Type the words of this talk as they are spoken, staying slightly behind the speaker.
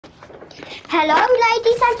Hello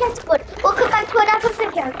ladies and gentlemen, welcome back to another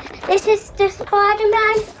video. This is the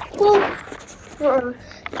Spider-Man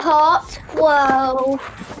part 12.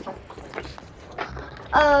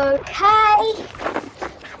 Okay,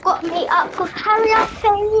 got me up with Harry I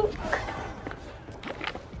think.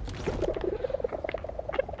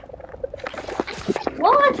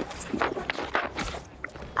 What?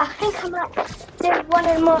 I think I might do one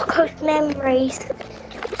of Marco's memories.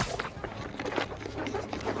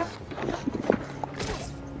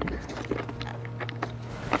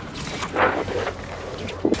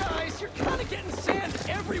 Guys, you're kind of getting sand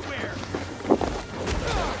everywhere.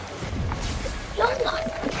 You're not.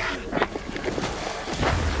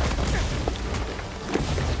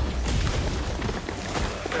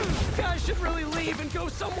 You guys should really leave and go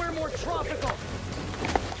somewhere more tropical.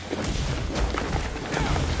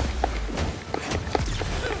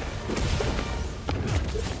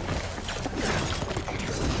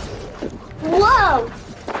 Whoa!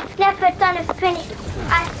 Never done a finish.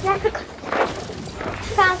 I've never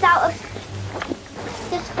found out of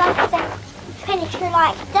just like a finisher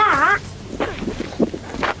like that.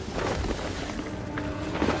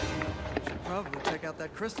 Should probably check out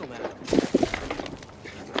that crystal now.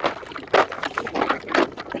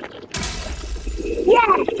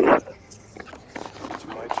 Yes! It's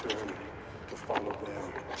my turn to follow them.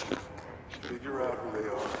 Figure out who they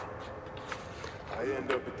are. I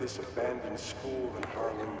end up at this abandoned school in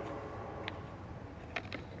Harlem.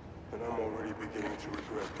 And I'm already beginning to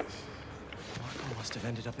regret this. Marco must have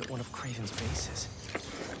ended up at one of Craven's bases.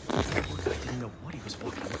 The poor guy didn't know what he was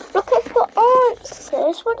walking into. Looking for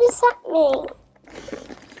answers? What does that mean?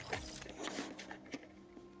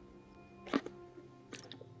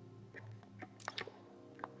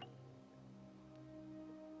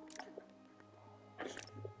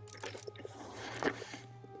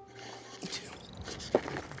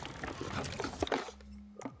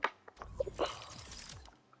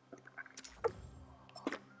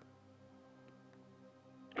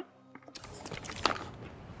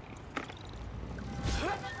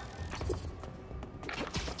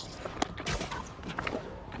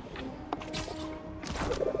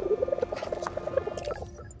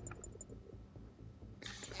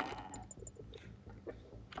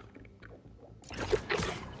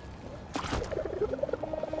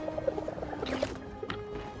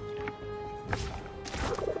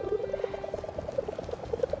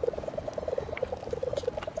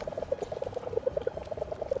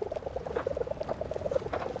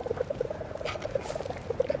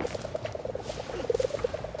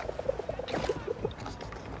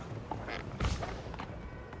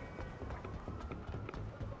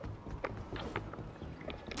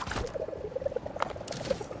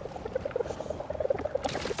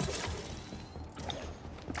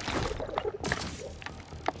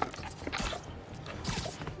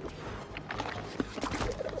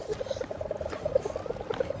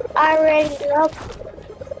 I really love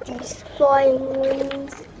these flying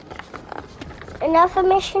wings. Another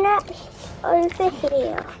mission over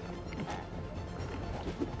here.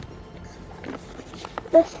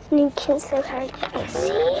 The sneaking so hard to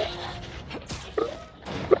see.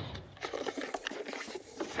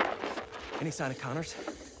 Any sign of Connors?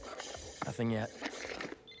 Nothing yet.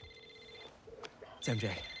 It's MJ.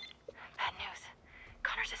 Bad news.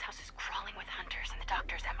 Connors' house is crawling with hunters and the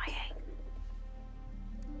doctor's MIA.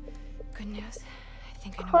 Good news. I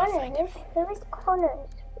think I know where to find him. Connors? Who is Connors?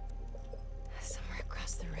 Somewhere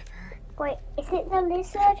across the river. Wait, is it the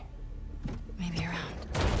lizard? Maybe around.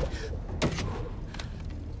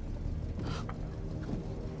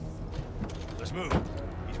 Let's move.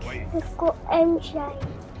 He's waiting. We've got MJ.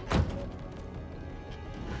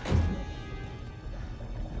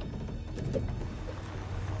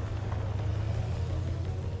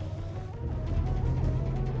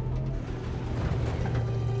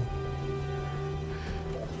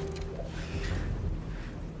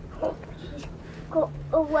 She's got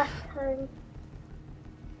a weapon.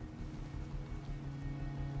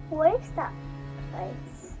 Where's that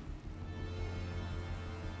place?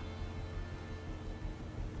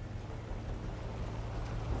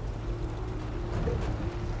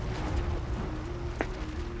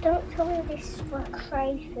 Don't tell me this is where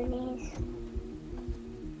Craven is.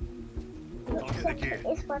 Looks the like kid. it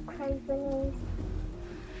is where Craven is.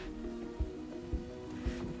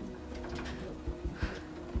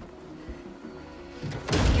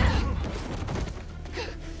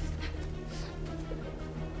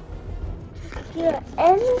 You're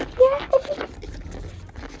MJ?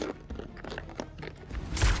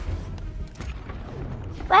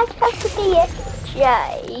 Why supposed to be a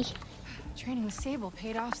J? Training with Sable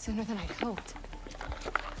paid off sooner than I'd hoped.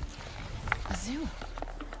 zoo.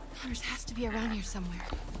 Connors has to be around here somewhere.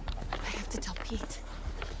 I have to tell Pete.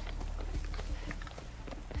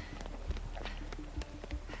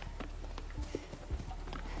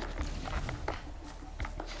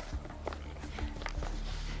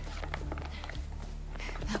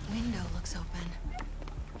 That window looks open.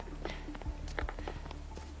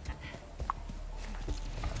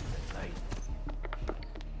 Hey,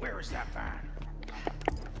 where is that van?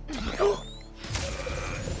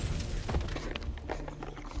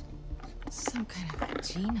 Some kind of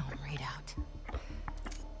genome readout.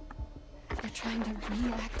 They're trying to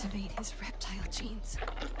reactivate his reptile genes.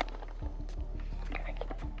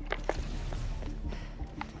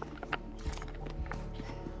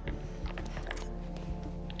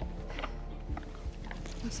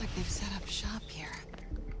 Looks like they've set up shop here.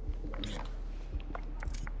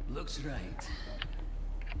 Looks right.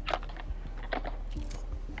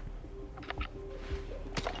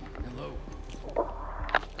 Hello.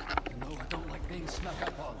 Hello, I don't like being snuck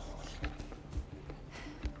up on.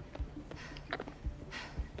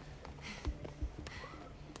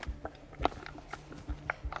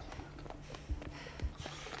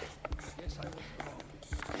 Yes, I was wrong.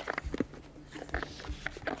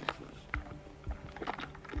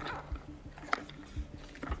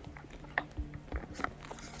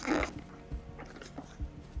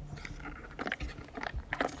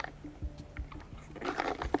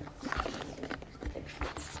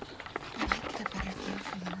 I might get a better view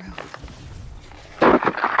from the roof.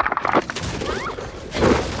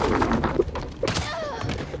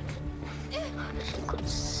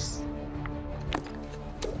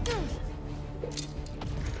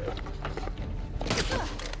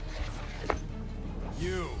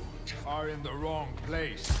 You are in the wrong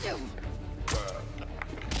place.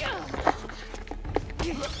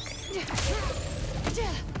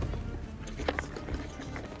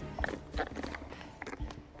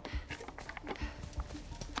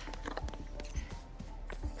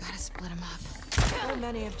 Gotta split him up. So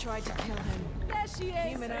many have tried to kill him. There she is!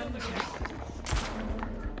 Human and I don't believe it's possible.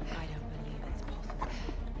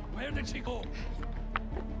 Where did she go?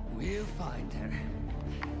 We'll find her.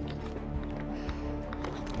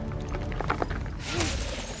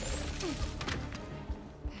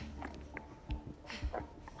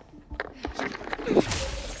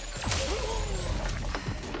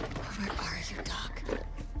 Where are you, Doc?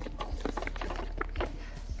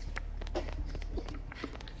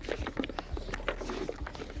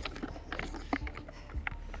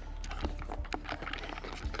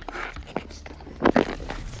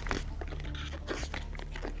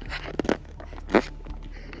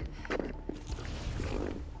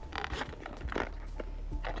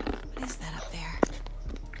 What is that up there?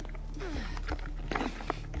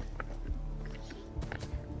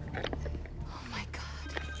 Oh my God.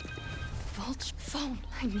 Vulture phone.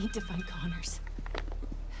 I need to find Connors.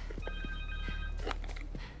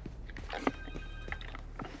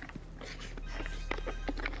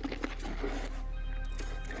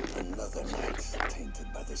 Another night tainted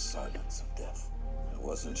by the silence of death. I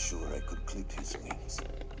wasn't sure I could clip his wings.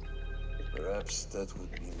 Perhaps that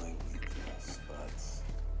would be my weakness, but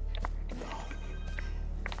no.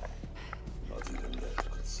 Not even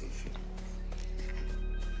that could save him.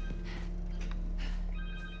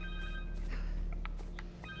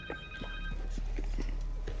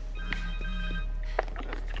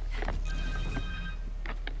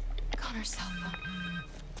 Connor's cell phone.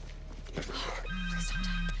 Oh, please don't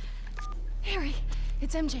die. Harry,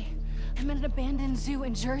 it's MJ. I'm at an abandoned zoo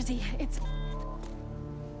in Jersey. It's...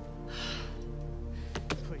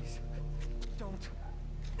 Please, don't.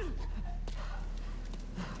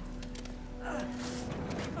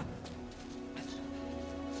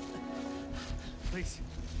 Please,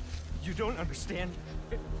 you don't understand.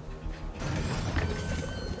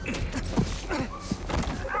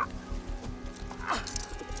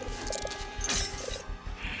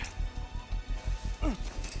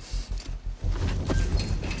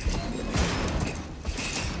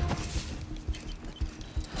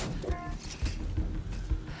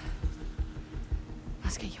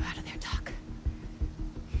 Let's get you out of there, Doc.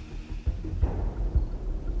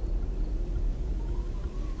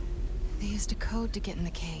 They used a code to get in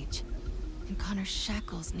the cage. And Connor's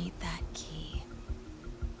shackles need that key.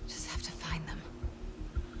 Just have to find them.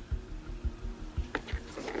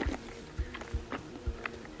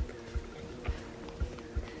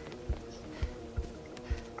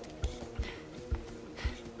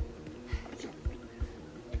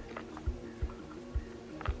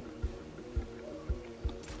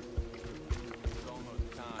 It's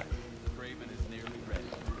almost time. Craven is nearly ready.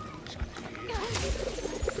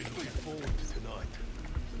 Been looking forward to tonight.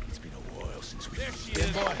 It's been a while since There she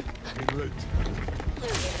is. Boy, en route.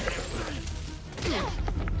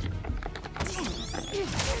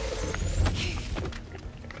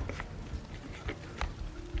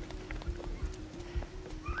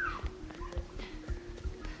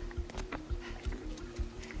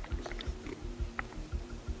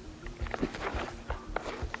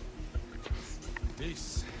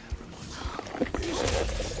 This.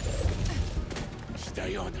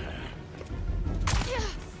 Stay on her.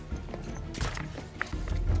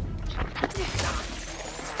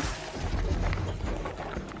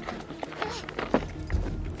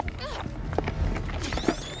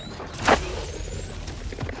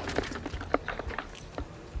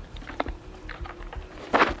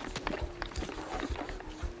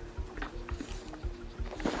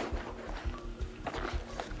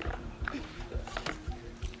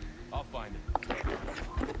 I'll find it.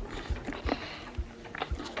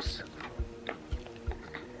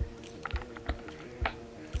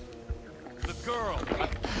 The girl!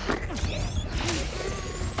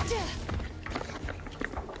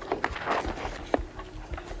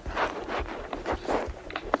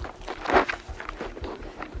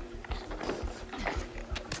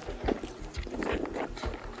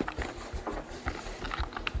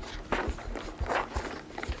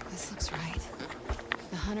 This looks right.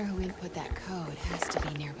 The hunter who input that code has to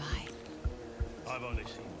be nearby. I've only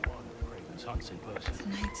seen one of Craven's hunts in person.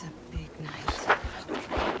 Tonight's a big night.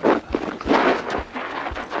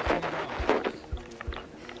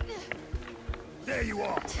 There you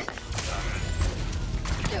are!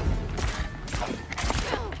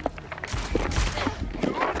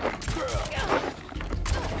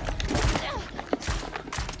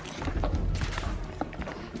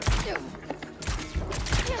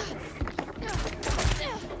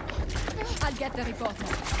 I'll get the report.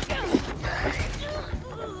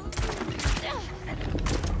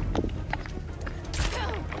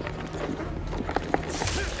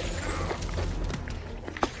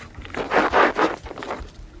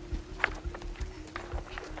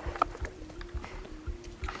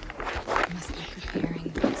 Must be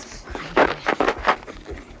preparing this for Craven.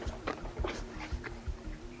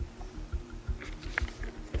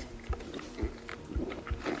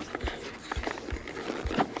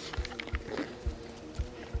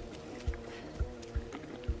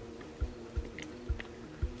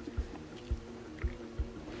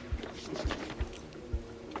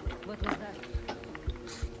 What was that?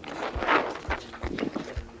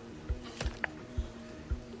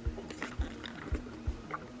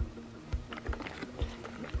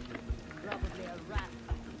 Probably a rat.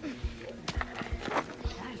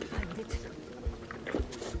 I'll find it.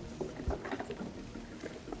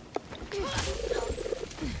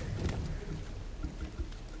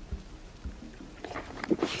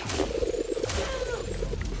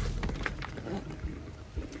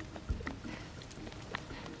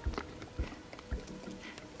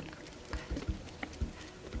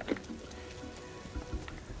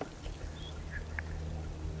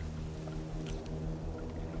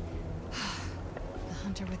 The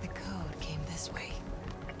hunter with the code came this way.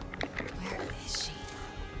 Where is she?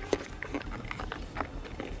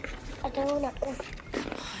 I don't know.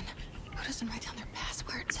 Come on. Who doesn't write down their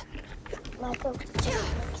passwords? Michael.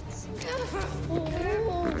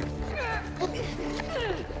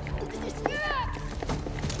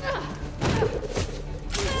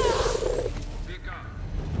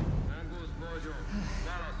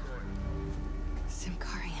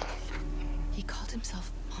 Simkarian. He called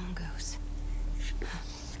himself Mongoose.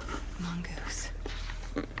 Mongoose.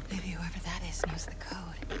 Maybe whoever that is knows the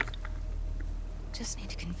code. Just need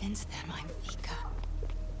to convince them I'm Vika.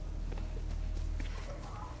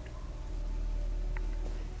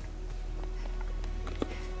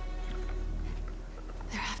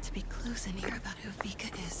 There have to be clues in here about who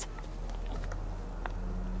Vika is.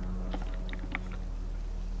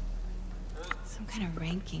 Some kind of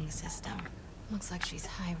ranking system. Looks like she's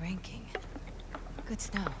high ranking. Good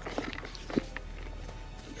to know.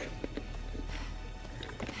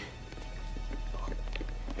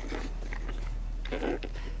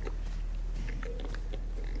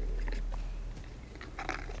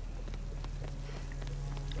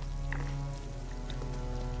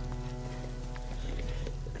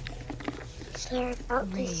 Care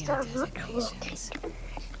about Radio this so much. designations.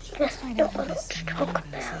 Let's find out who this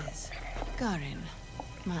mongoose is. Garin,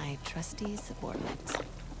 my trusty subordinate.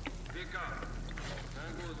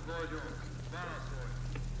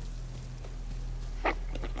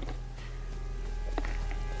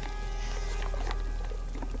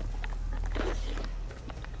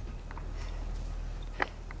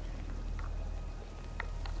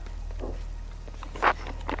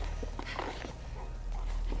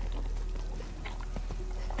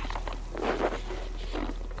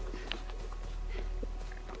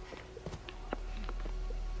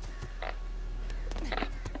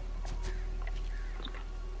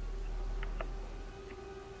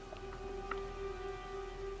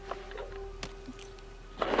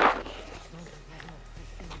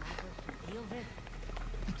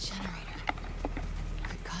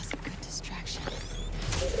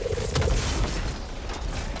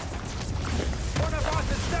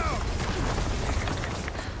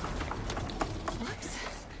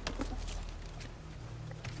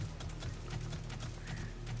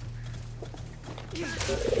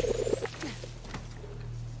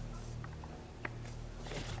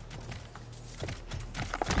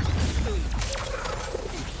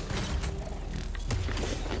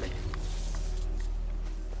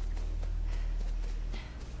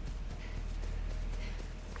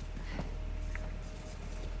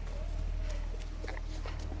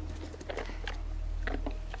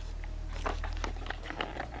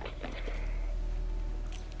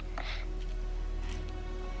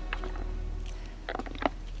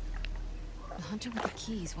 counter with the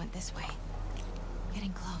keys went this way.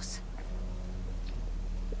 Getting close.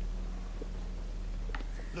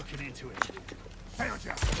 Looking into it. Found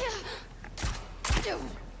ya!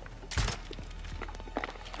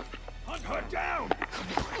 Hunt her down!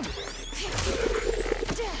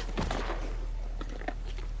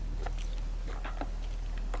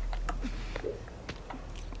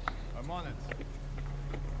 I'm on it.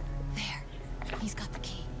 There. He's got the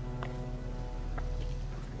key.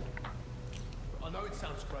 I know it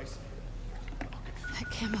sounds crazy.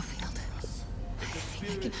 That camo field. I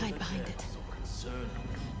think I can hide behind it. Concern.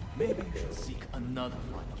 Maybe you should seek another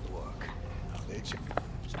line of work.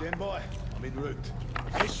 Stand by. I'm en route.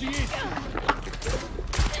 There she is!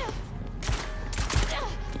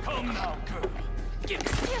 Come now, girl. Give me.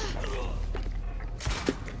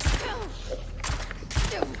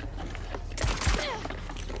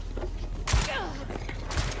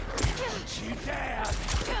 She down!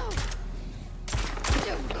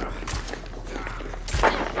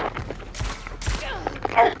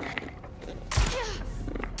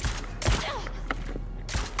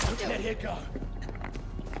 Don't let her go.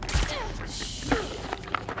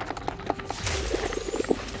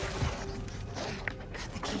 Got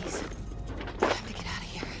the keys. Time to get out of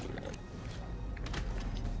here.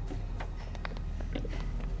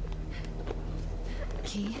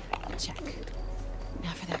 Key? Check.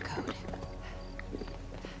 Now for that code.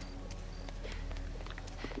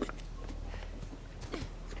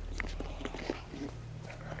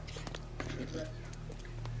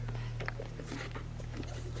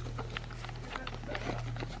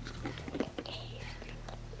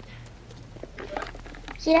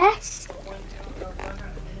 Yes?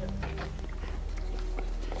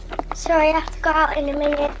 Sorry, I have to go out in a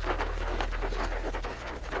minute.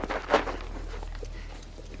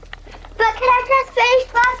 But can I just finish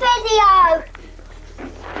my video?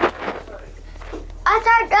 I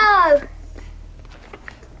don't know.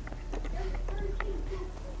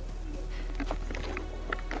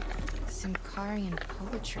 Symkarian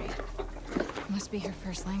poetry. Must be her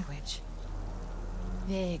first language.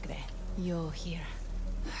 Vegre, yo here.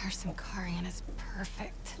 Her Symkarian is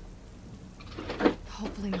perfect.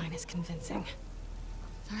 Hopefully mine is convincing.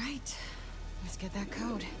 All right, let's get that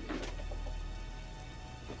code.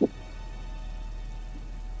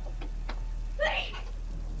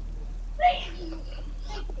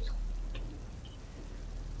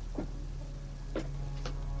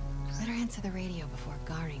 Better answer the radio before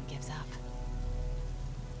Garin gives up.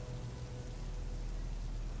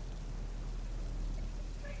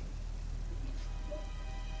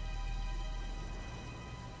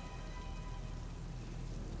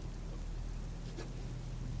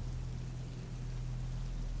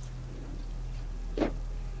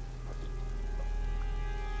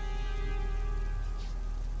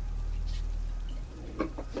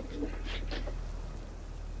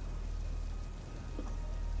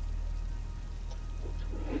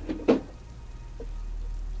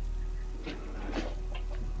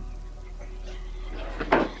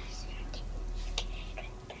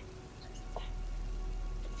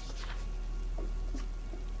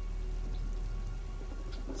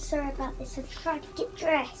 Sorry about this, I'm trying to get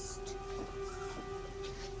dressed.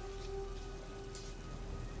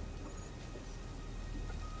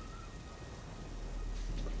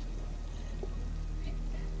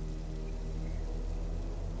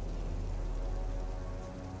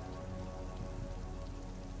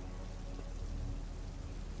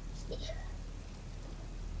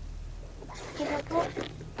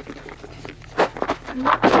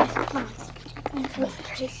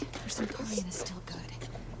 Her Symkarian is still good.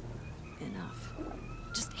 Enough.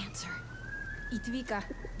 Just answer. Itvika,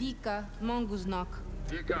 Vika, Monguznak.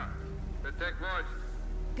 Vika, betek vagy?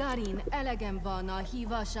 Garin, elegem van a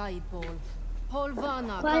hívásaidból. Hol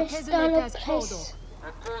vannak a Vagy kezületes Stalopes. kódok?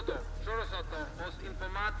 A kódok sorozatomhoz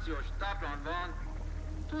információs táblán van.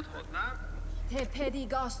 Tudhatnád? Te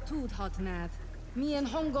pedig azt tudhatnád. Milyen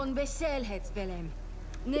hangon beszélhetsz velem.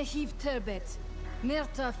 Ne hívd többet,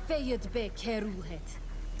 mert a fejedbe kerülhet.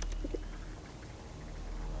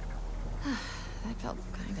 That felt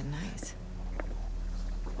kinda nice.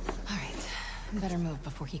 Alright, better move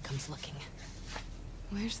before he comes looking.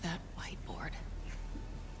 Where's that whiteboard?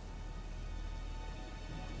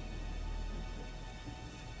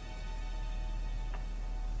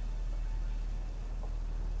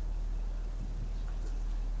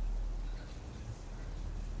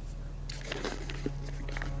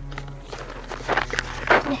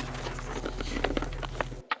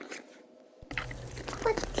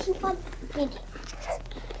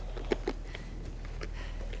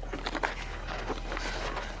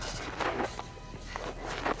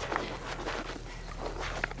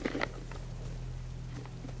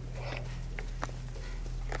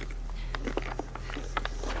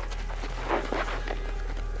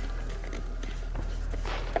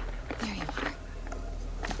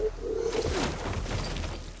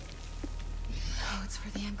 codes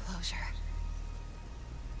for the enclosure.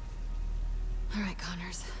 All right,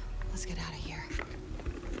 Connors. Let's get out of here.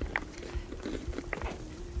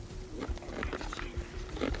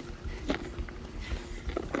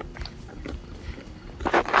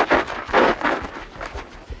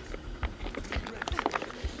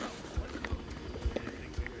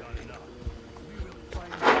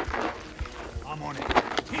 I'm on it.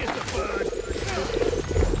 Here's the bird.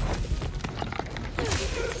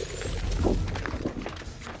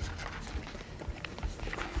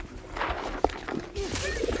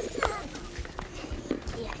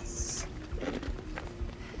 Yes.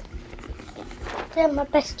 They're my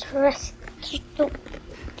best to rescue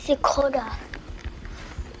the Coda.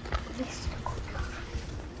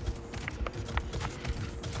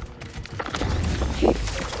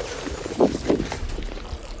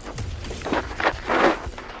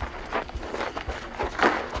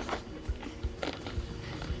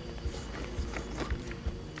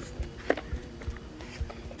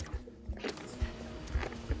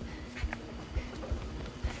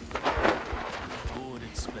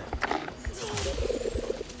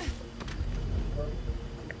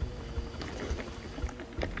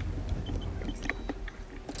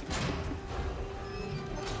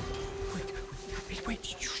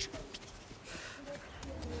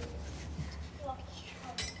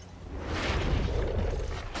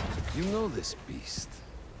 You know this beast.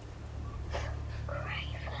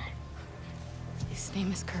 His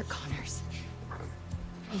name is Kurt Connors.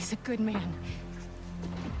 He's a good man.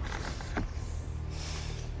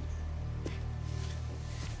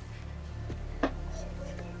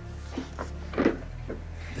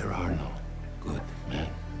 There are no good men.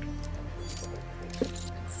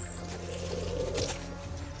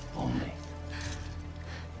 Only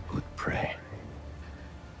good prey.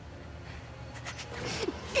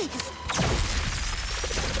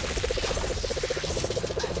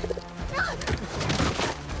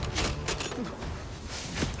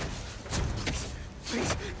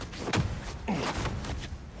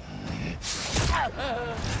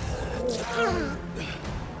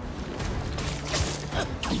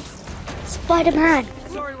 Spider-Man.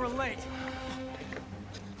 Sorry we're late.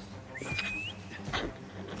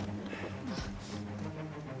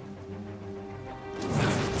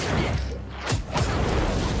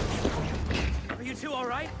 Are you two all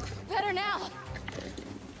right? Better now.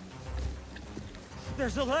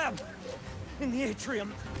 There's a lab in the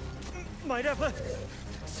atrium. Might have a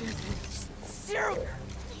serum.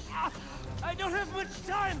 I don't have much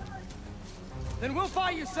time. Then we'll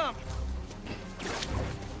buy you some.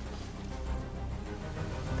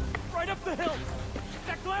 Right up the hill.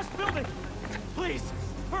 That glass building. Please,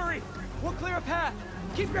 hurry. We'll clear a path.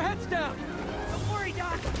 Keep your heads down. Don't worry,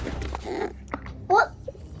 Doc. What?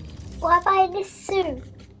 Why buy this suit?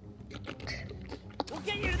 We'll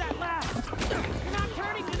get you to that lab. You're not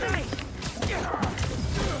turning tonight.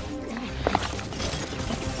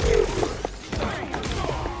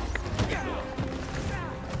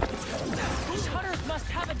 These hunters must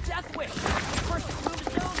have a death wish. First the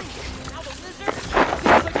Tombstone, now the lizard.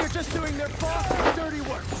 Seems like you're just doing their boss's dirty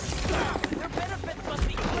work. Their benefits must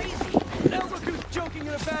be crazy. Now look who's joking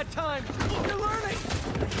at a bad time. You're learning.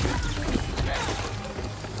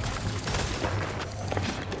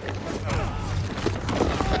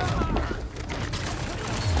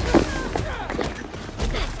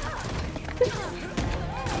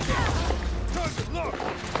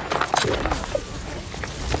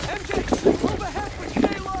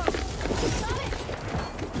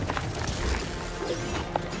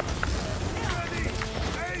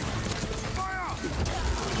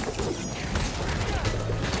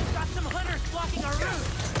 Got some hunters blocking our route.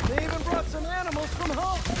 They even brought some animals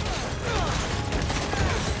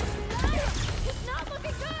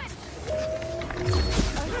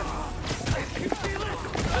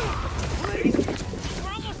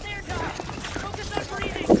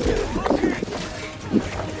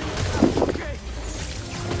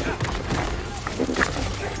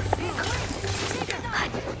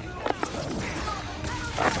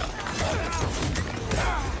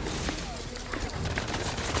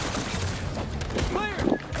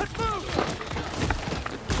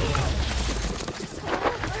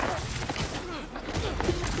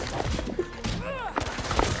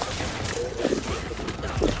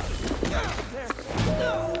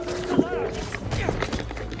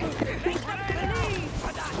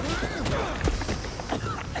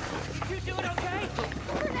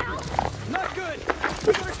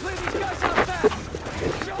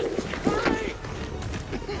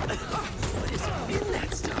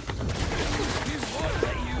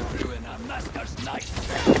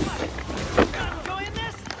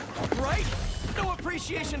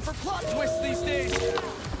appreciation for plot twists these days.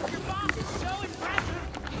 Your boss is so impressive.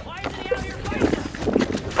 Why isn't he out here fighting us?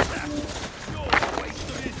 You're a waste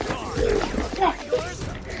of his time. Yours?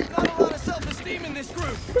 Not a lot of self-esteem in this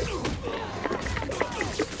group.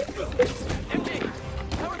 MJ,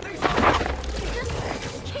 how are things going?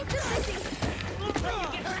 Keep this busy. Looks like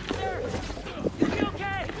you get hurt, sir. You'll be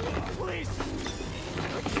okay. Please.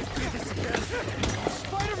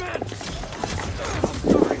 Spider-Man! I'm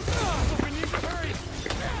sorry, but we need to hurry.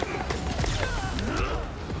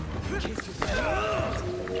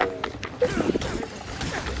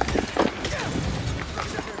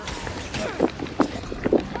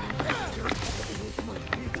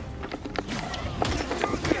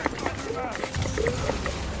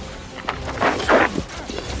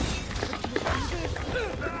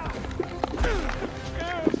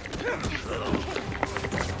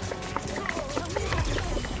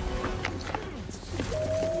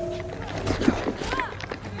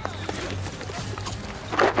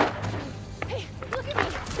 Hey, look at me.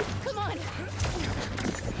 Come on.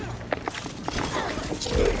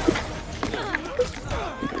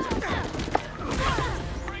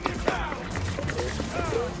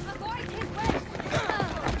 Avoid his legs.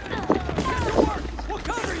 We'll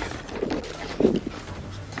cover you!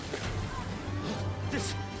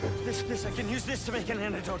 This, I can use this to make an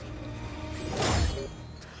antidote.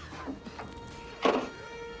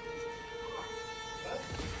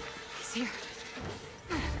 He's here.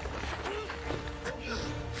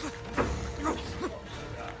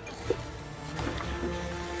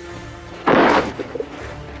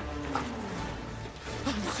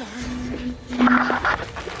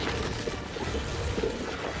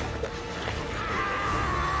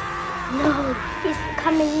 No, he's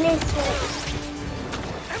becoming lizard.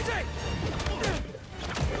 MJ!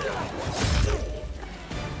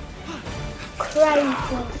 Crazy.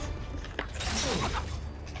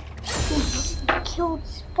 He killed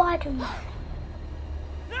Spider-Man.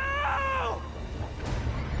 No!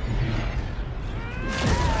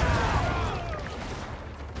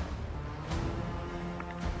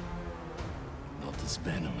 Not as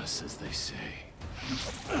venomous as they say.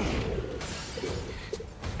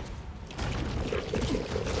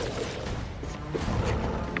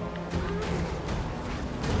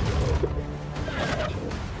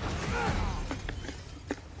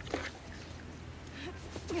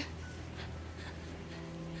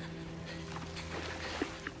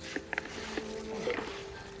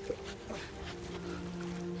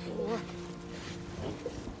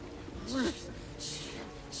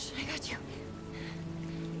 I got you.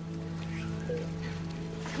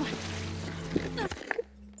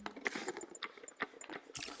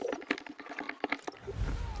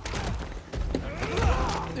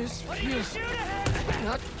 This feels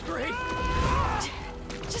not great.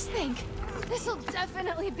 Just think, this'll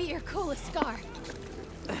definitely be your coolest scar.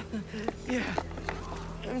 Yeah.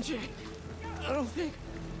 MJ, I don't think...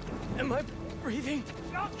 Am I breathing?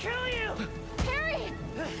 I'll kill you! Harry!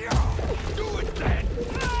 Do it then!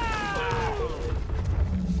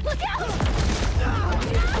 Look out!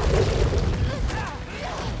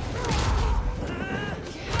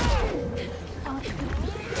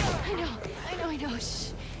 I know.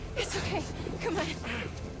 Shh. It's okay. Come on.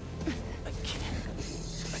 I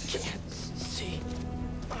can't see.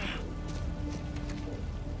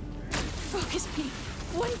 Focus, Pete.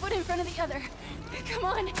 One foot in front of the other. Come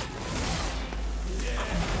on.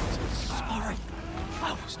 Sorry.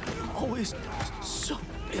 I was always so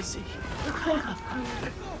busy.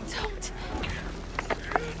 Don't.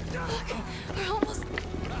 Look, we're almost...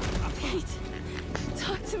 Pete,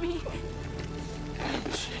 talk to me.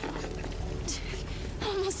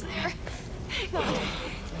 Almost there. Hang on.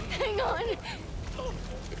 Hang on.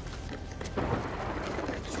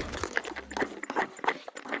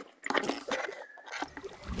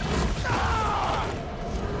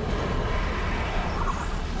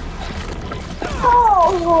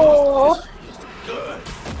 Oh!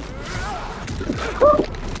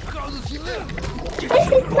 This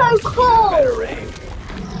is so cool!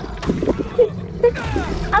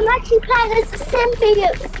 I'm actually playing as a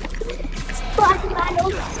symbiote Spider-Man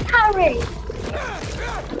or Harry.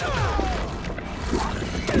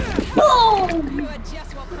 Boom! You are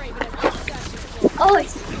just what Kraven has been searching for. Oh,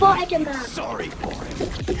 it's Spider-Man. Sorry for it.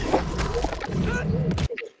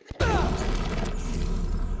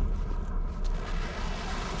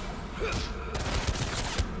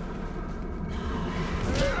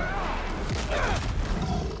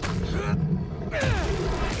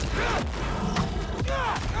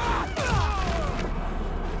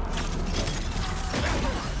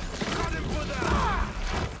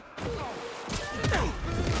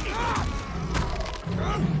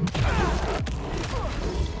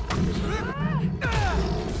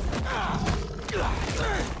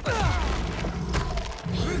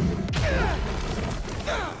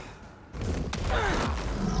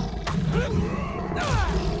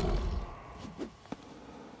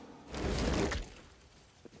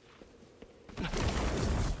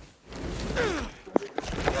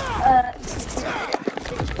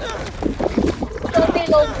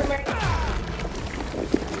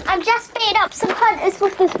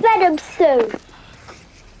 with the Venom suit.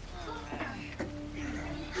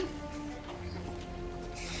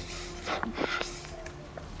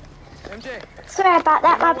 MJ. Sorry about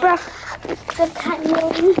that, my brother. Can't hear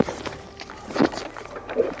me.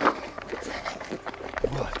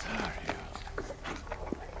 What are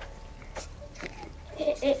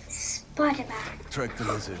you? It's Spider-Man. Track the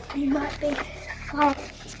lizard. He might be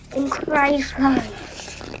fighting Grayskull.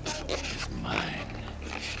 It's mine.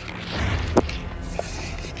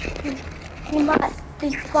 He might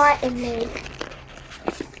be fighting me.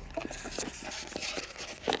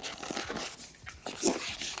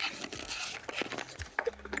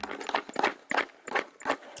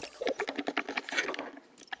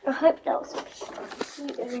 I hope that was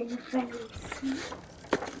Peter in the Venom suit.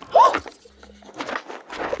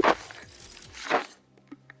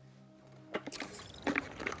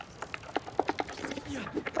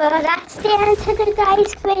 Well, that's the end of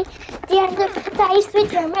today's video. The end of today's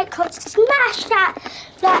video. Make sure to smash that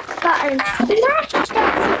like button, smash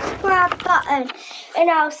that subscribe button, and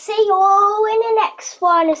I'll see you all in the next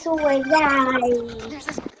one. As always,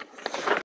 bye.